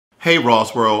Hey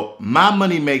Ross World, my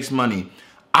money makes money.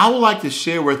 I would like to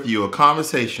share with you a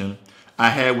conversation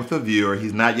I had with a viewer.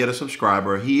 He's not yet a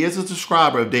subscriber. He is a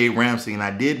subscriber of Dave Ramsey, and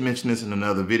I did mention this in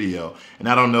another video. And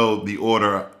I don't know the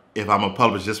order if I'm gonna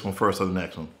publish this one first or the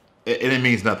next one. It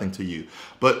means nothing to you.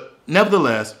 But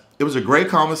nevertheless, it was a great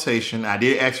conversation. I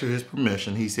did ask for his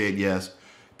permission. He said yes,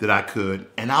 that I could.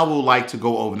 And I would like to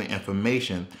go over the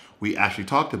information we actually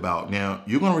talked about. Now,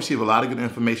 you're gonna receive a lot of good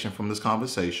information from this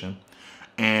conversation.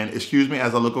 And excuse me,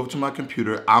 as I look over to my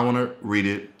computer, I want to read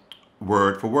it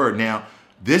word for word. Now,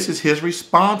 this is his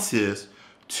responses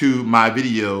to my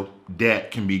video that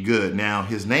can be good. Now,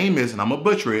 his name is, and I'm going to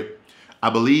butcher it,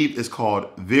 I believe it's called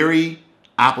Very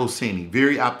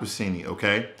Applecini,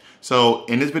 okay? So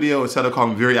in this video, instead of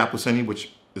calling him Very Applecini,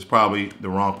 which is probably the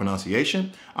wrong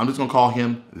pronunciation, I'm just going to call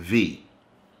him V.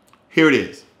 Here it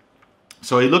is.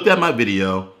 So he looked at my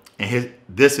video, and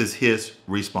this is his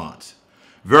response.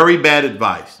 Very bad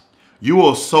advice. You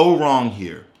are so wrong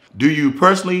here. Do you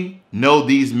personally know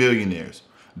these millionaires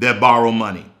that borrow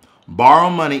money?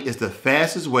 Borrow money is the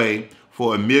fastest way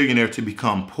for a millionaire to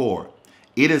become poor.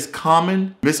 It is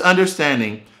common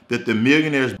misunderstanding that the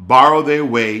millionaires borrow their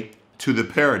way to the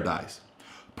paradise.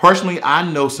 Personally, I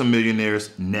know some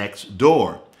millionaires next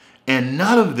door, and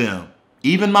none of them,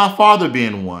 even my father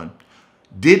being one,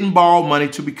 didn't borrow money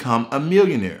to become a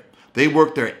millionaire. They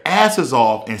worked their asses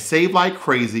off and saved like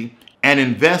crazy and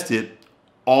invested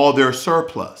all their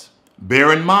surplus.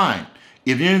 Bear in mind,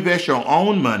 if you invest your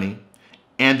own money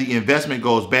and the investment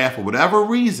goes bad for whatever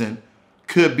reason,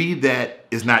 could be that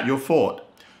it's not your fault.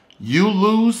 You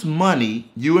lose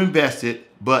money you invested,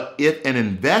 but if an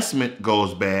investment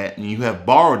goes bad and you have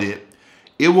borrowed it,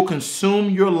 it will consume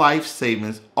your life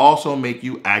savings, also make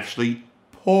you actually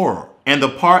poorer. And the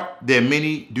part that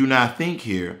many do not think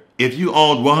here, if you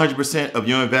own 100% of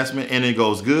your investment and it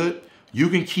goes good, you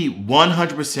can keep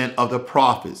 100% of the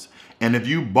profits. And if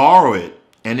you borrow it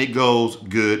and it goes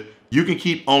good, you can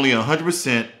keep only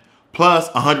 100% plus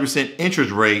 100% interest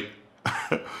rate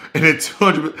and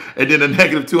then a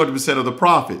negative 200% of the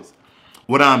profits.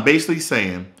 What I'm basically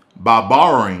saying, by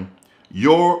borrowing,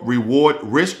 your reward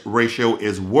risk ratio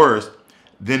is worse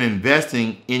than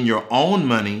investing in your own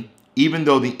money, even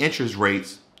though the interest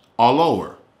rates are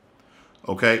lower.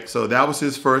 Okay, so that was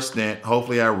his first stint.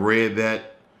 Hopefully I read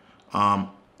that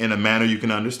in a manner you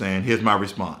can understand. Here's my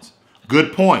response.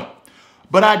 Good point,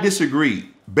 but I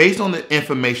disagree based on the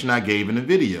information I gave in the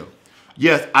video.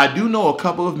 Yes, I do know a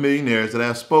couple of millionaires that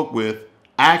I've spoke with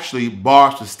actually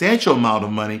borrowed a substantial amount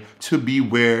of money to be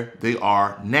where they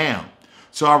are now.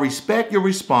 So I respect your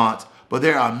response, but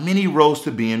there are many roads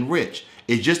to being rich.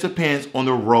 It just depends on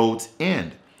the road's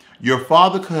end. Your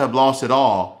father could have lost it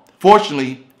all.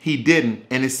 Fortunately, he didn't,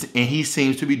 and he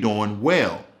seems to be doing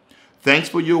well. Thanks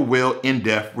for your well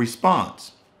in-depth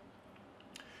response.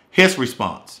 His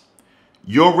response.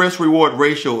 Your risk-reward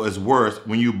ratio is worse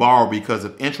when you borrow because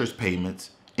of interest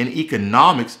payments. In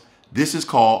economics, this is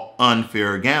called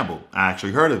unfair gamble. I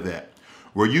actually heard of that.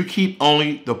 Where you keep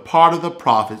only the part of the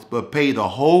profits but pay the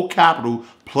whole capital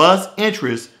plus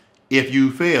interest if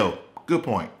you fail. Good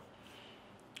point.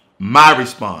 My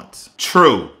response.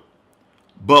 True.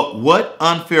 But what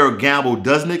unfair gamble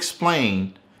doesn't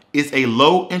explain is a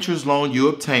low interest loan you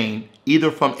obtain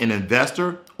either from an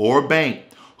investor or a bank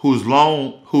who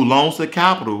loans the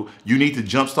capital you need to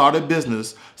jumpstart a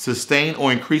business, sustain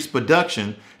or increase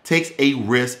production, takes a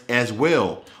risk as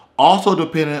well. Also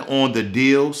depending on the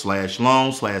deal /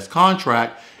 loan /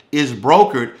 contract is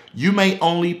brokered, you may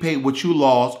only pay what you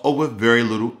lost or with very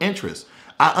little interest.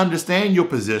 I understand your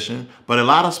position, but a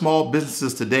lot of small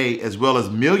businesses today, as well as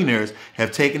millionaires,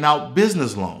 have taken out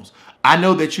business loans. I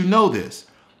know that you know this.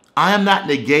 I am not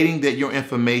negating that your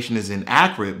information is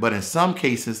inaccurate, but in some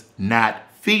cases, not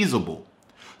feasible.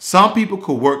 Some people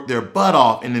could work their butt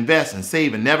off and invest and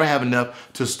save and never have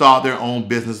enough to start their own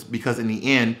business because in the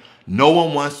end, no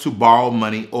one wants to borrow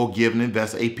money or give an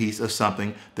investor a piece of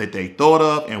something that they thought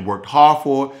of and worked hard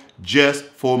for just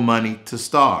for money to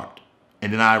start.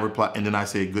 And then I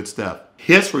said, good stuff.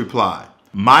 His reply,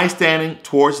 my standing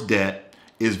towards debt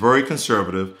is very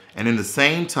conservative, and in the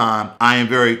same time, I am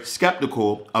very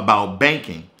skeptical about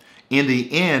banking. In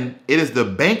the end, it is the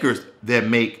bankers that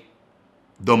make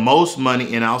the most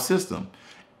money in our system.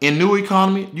 In new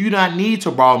economy, you do not need to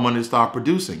borrow money to start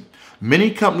producing. Many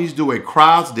companies do a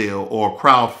crowdsourcing or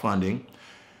crowdfunding,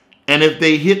 and if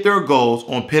they hit their goals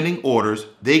on pending orders,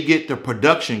 they get the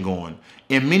production going.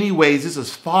 In many ways, this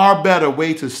is far better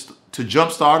way to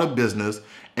jumpstart a business,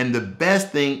 and the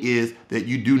best thing is that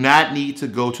you do not need to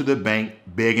go to the bank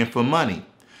begging for money.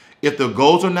 If the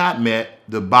goals are not met,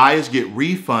 the buyers get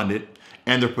refunded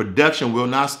and the production will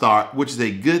not start, which is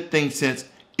a good thing since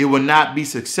it will not be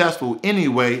successful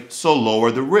anyway, so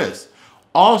lower the risk.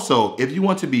 Also, if you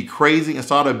want to be crazy and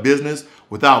start a business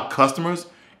without customers,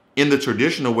 in the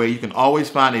traditional way, you can always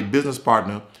find a business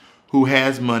partner who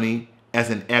has money as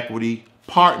an equity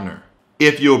partner.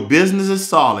 If your business is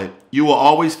solid, you will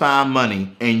always find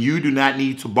money and you do not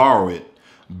need to borrow it.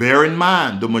 Bear in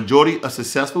mind, the majority of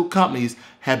successful companies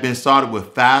have been started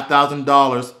with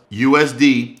 $5,000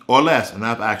 USD or less. And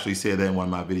I've actually said that in one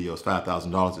of my videos,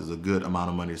 $5,000 is a good amount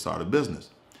of money to start a business.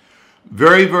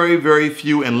 Very, very, very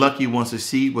few and lucky ones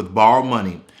succeed with borrowed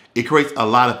money. It creates a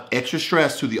lot of extra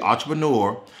stress to the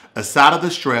entrepreneur, aside of the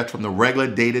stress from the regular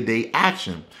day-to-day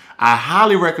action. I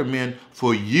highly recommend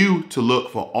for you to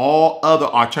look for all other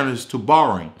alternatives to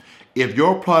borrowing. If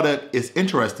your product is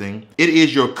interesting, it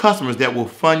is your customers that will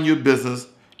fund your business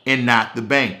and not the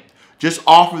bank. Just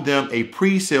offer them a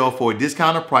pre-sale for a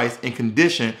discounted price and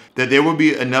condition that there will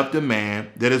be enough demand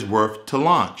that is worth to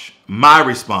launch. My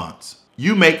response: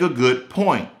 you make a good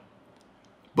point,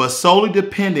 but solely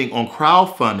depending on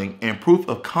crowdfunding and proof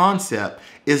of concept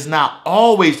is not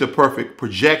always the perfect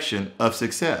projection of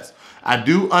success. I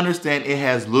do understand it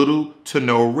has little to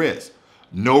no risk.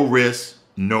 No risk,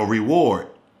 no reward.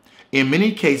 In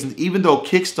many cases, even though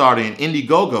Kickstarter and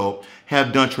Indiegogo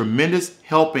have done tremendous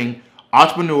helping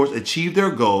entrepreneurs achieve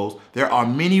their goals, there are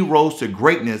many roads to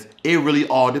greatness. It really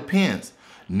all depends.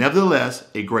 Nevertheless,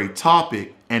 a great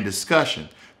topic and discussion.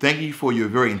 Thank you for your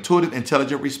very intuitive,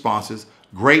 intelligent responses.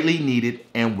 Greatly needed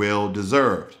and well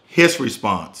deserved. His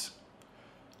response: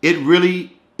 it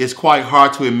really is quite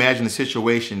hard to imagine a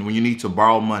situation when you need to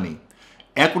borrow money.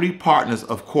 Equity partners,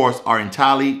 of course, are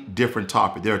entirely different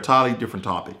topic. They're a entirely different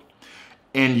topic.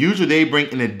 And usually they bring,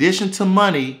 in addition to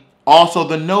money, also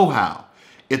the know-how.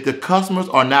 If the customers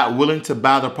are not willing to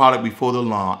buy the product before the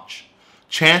launch,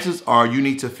 chances are you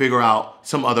need to figure out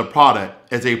some other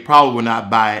product, as they probably will not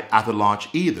buy it after launch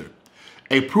either.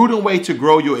 A prudent way to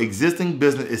grow your existing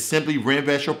business is simply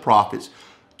reinvest your profits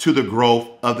to the growth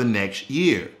of the next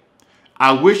year.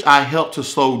 I wish I helped to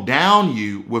slow down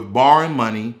you with borrowing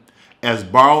money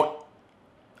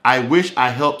I wish I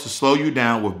helped to slow you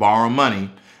down with borrowing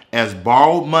money, as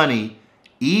borrowed money,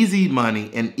 easy money,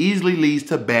 and easily leads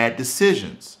to bad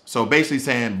decisions. So basically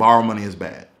saying borrow money is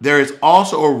bad. There is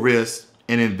also a risk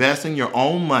in investing your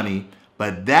own money,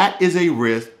 but that is a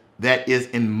risk that is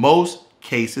in most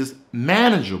cases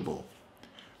manageable.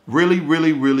 Really,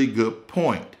 really, really good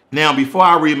point. Now, before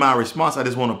I read my response, I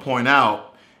just want to point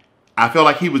out, I feel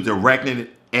like he was directing it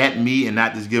at me and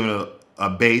not just giving a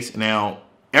base. Now,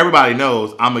 everybody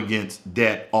knows I'm against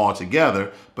debt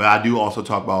altogether, but I do also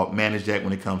talk about managed debt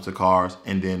when it comes to cars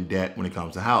and then debt when it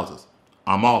comes to houses.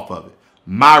 I'm off of it.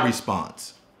 My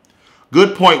response: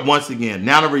 good point once again.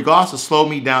 Now, in regards to slow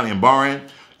me down in borrowing,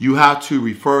 you have to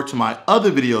refer to my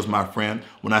other videos, my friend,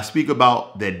 when I speak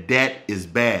about that debt is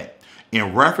bad.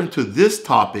 In reference to this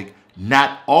topic,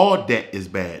 not all debt is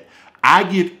bad. I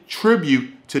give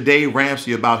tribute to Dave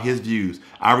Ramsey about his views.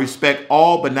 I respect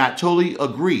all but not totally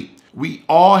agree. We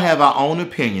all have our own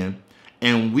opinion,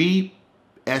 and we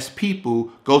as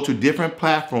people go to different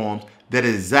platforms. That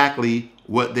is exactly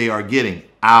what they are getting,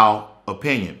 our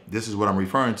opinion. This is what I'm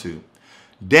referring to.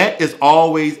 Debt is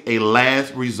always a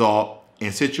last resort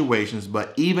in situations,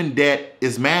 but even debt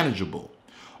is manageable.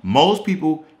 Most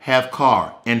people have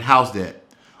car and house debt.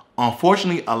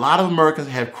 Unfortunately, a lot of Americans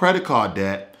have credit card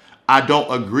debt. I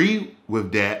don't agree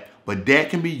with that, but debt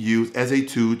can be used as a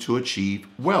tool to achieve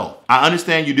wealth. I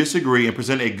understand you disagree and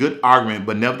present a good argument,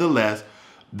 but nevertheless,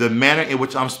 the manner in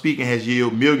which I'm speaking has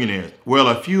yielded millionaires. Well,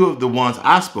 a few of the ones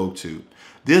I spoke to.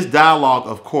 This dialogue,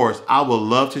 of course, I would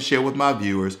love to share with my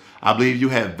viewers. I believe you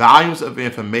have volumes of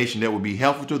information that will be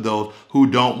helpful to those who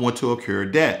don't want to incur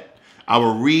debt. I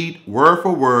will read word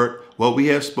for word what we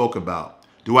have spoke about.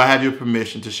 Do I have your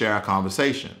permission to share our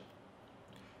conversation?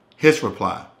 His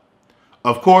reply: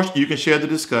 of course, you can share the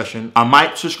discussion. I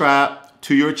might subscribe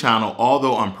to your channel,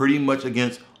 although I'm pretty much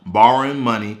against borrowing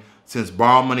money, since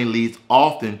borrowing money leads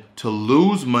often to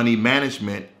lose money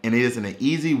management, and it is an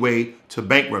easy way to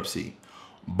bankruptcy.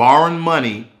 Borrowing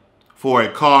money for a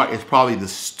car is probably the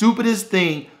stupidest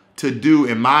thing to do,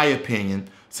 in my opinion,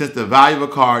 since the value of a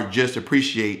car just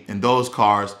depreciates, and those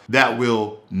cars that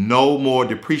will no more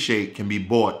depreciate can be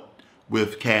bought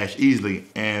with cash easily.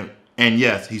 And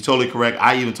yes, he's totally correct.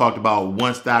 I even talked about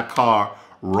once that car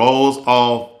rolls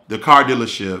off the car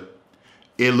dealership,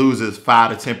 it loses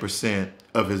 5 to 10%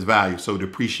 of its value. So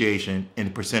depreciation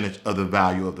and percentage of the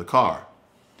value of the car.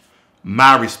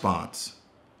 My response: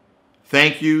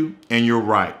 thank you, and you're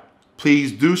right.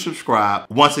 Please do subscribe.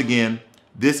 Once again,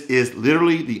 this is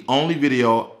literally the only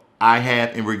video I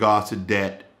have in regards to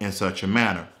debt in such a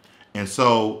manner. And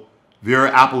so,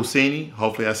 Vera Appelsini,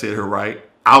 hopefully I said her right,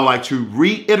 I would like to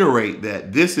reiterate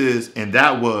that this is, and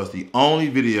that was the only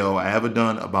video I ever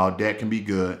done about debt can be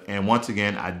good. And once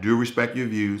again, I do respect your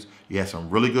views. You have some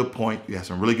really good points. You have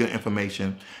some really good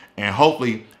information. And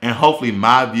hopefully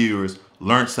my viewers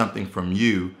learned something from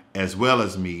you as well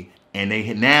as me. And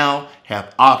they now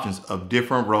have options of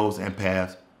different roads and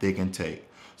paths they can take.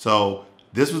 So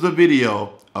this was a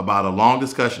video about a long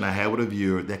discussion I had with a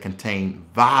viewer that contained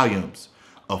volumes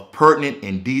of pertinent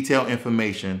and detailed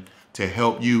information to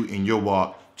help you in your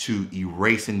walk to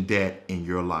erasing debt in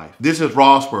your life. This is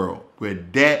Ross World, where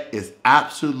debt is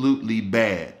absolutely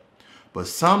bad. But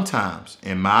sometimes,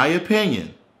 in my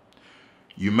opinion,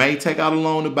 you may take out a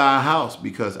loan to buy a house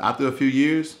because after a few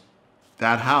years,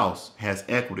 that house has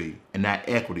equity and that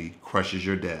equity crushes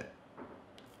your debt.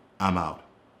 I'm out.